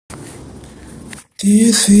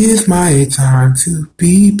This is my time to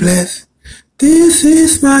be blessed. This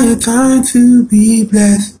is my time to be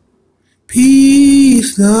blessed.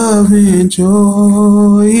 Peace, love, and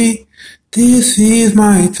joy. This is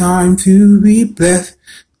my time to be blessed.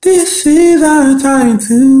 This is our time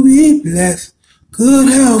to be blessed.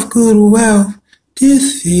 Good health, good wealth.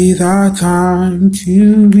 This is our time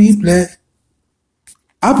to be blessed.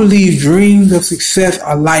 I believe dreams of success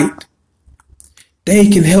are light. They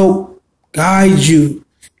can help guide you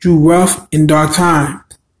through rough and dark times.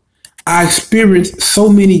 I experienced so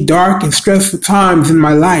many dark and stressful times in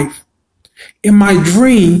my life, and my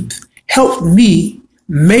dreams helped me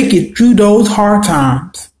make it through those hard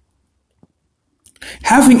times.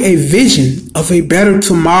 Having a vision of a better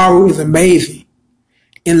tomorrow is amazing.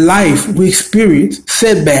 In life, we experience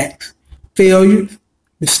setbacks, failures,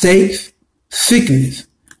 mistakes, sickness,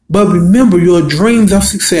 but remember your dreams of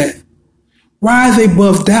success. Rise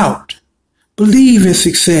above doubt. Believe in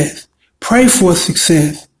success. Pray for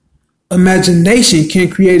success. Imagination can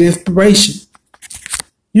create inspiration.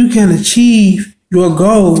 You can achieve your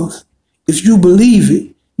goals. If you believe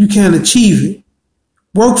it, you can achieve it.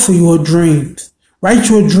 Work for your dreams. Write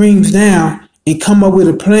your dreams down and come up with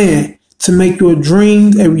a plan to make your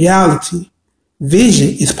dreams a reality. Vision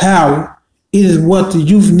is power. It is what the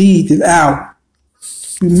youth needs this hour.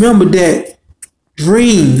 Remember that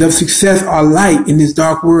dreams of success are light in this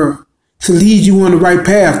dark world to lead you on the right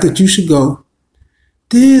path that you should go.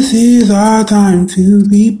 This is our time to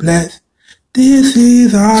be blessed. This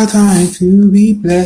is our time to be blessed.